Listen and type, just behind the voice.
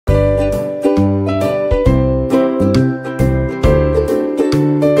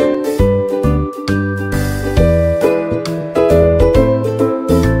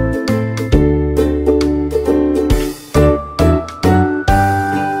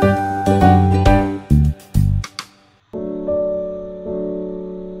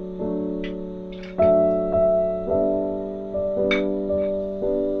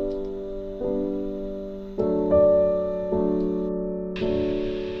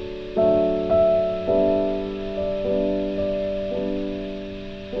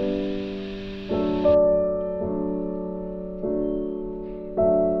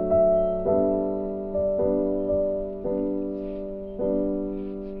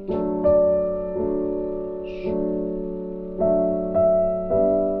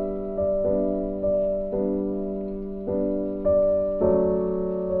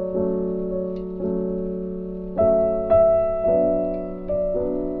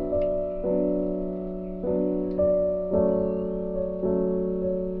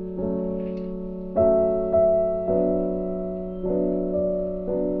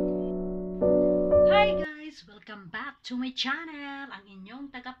my channel, ang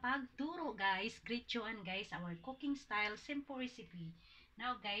inyong tagapagturo guys. Greet Joan guys, our cooking style, simple recipe.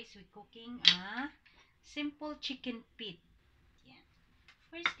 Now guys, we're cooking a simple chicken feet. Yan.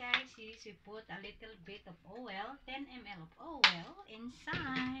 First guys is we put a little bit of oil, 10 ml of oil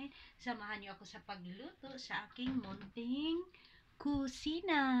inside. Samahan niyo ako sa pagluluto sa aking munting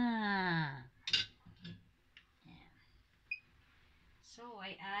kusina. Yan. So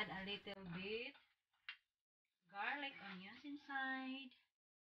I add a little bit garlic, onions inside,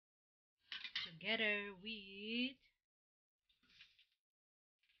 together with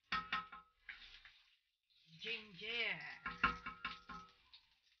ginger.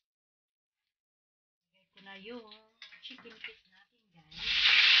 Lagay ko na yung chicken feet natin, guys.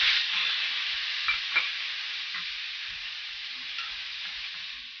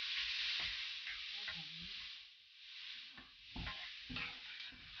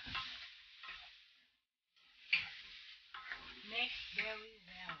 Mix very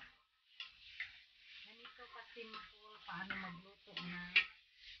well. Ganito ka-simple paano magluto ng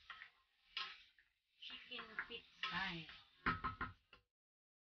chicken feet style.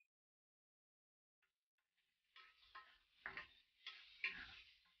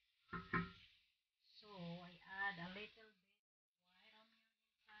 So, I add a little bit white onion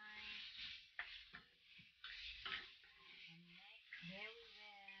inside. And mix very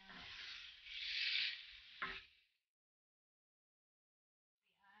well.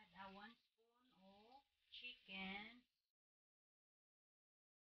 We add a 1 spoon of chicken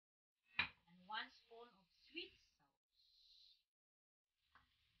and 1 spoon of sweet sauce.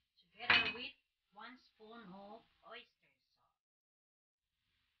 Together with 1 spoon of oyster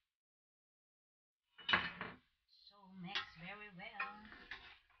sauce. So mix very well.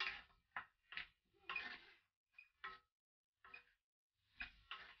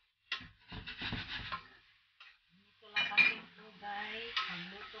 Dito lang kasi ito guys,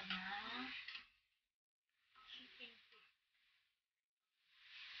 magluto ng chicken feet.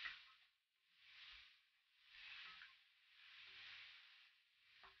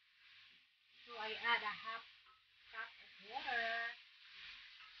 So I add a half cup of water.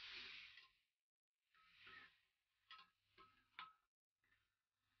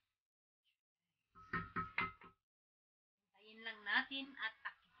 Hintayin lang natin at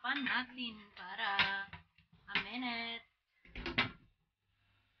takipan natin para a minute.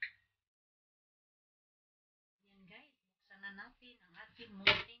 Yan guys, buksan na natin ang ating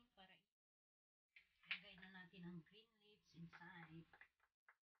munting para ilagay na natin ang green leaves inside.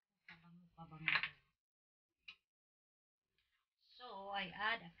 Pabango. So I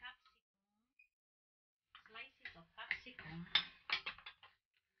add a capsicum, slices of capsicum.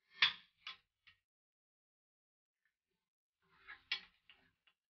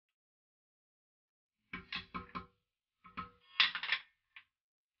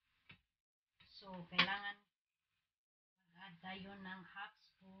 So, kailangan mag-add tayo ng half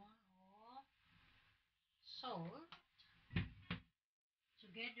spoon of salt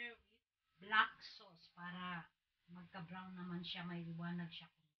together with black sauce para magka-brown naman siya, may liwanag siya.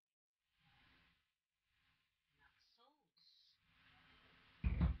 Black sauce.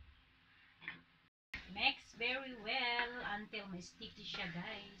 Mix very well until may sticky siya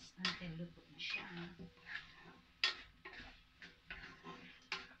guys, until luto na siya.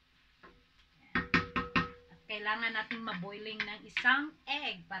 Kailangan natin maboiling ng isang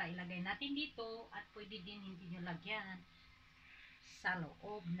egg para ilagay natin dito at pwede din hindi nyo lagyan sa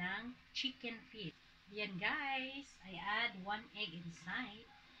loob ng chicken feet. Yan guys, I add 1 egg inside.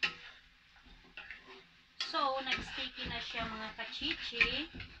 So, nag-sticky na siya mga kachichi.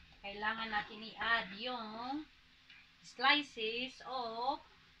 Kailangan natin i-add yung slices of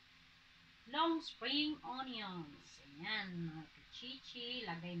long spring onions. Ayan mga kachichi,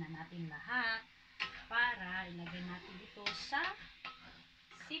 lagay na natin lahat para ilagay natin ito sa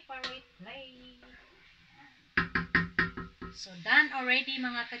separate plate. So, done already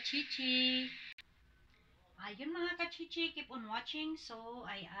mga kachichi. Ayun mga kachichi, keep on watching. So,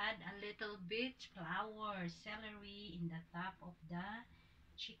 I add a little bit flour, celery in the top of the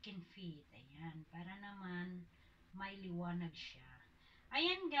chicken feet. Ayan, para naman may liwanag siya.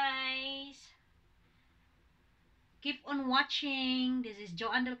 Ayan guys. Keep on watching. This is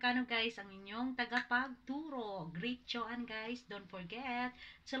Joanne Delcano guys, ang inyong tagapagturo. Great Joanne guys. Don't forget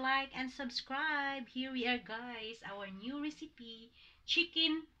to like and subscribe. Here we are guys. Our new recipe,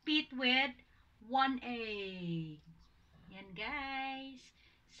 chicken feet with 1 egg. Yan guys.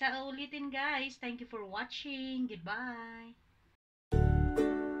 Sa ulitin guys. Thank you for watching. Goodbye.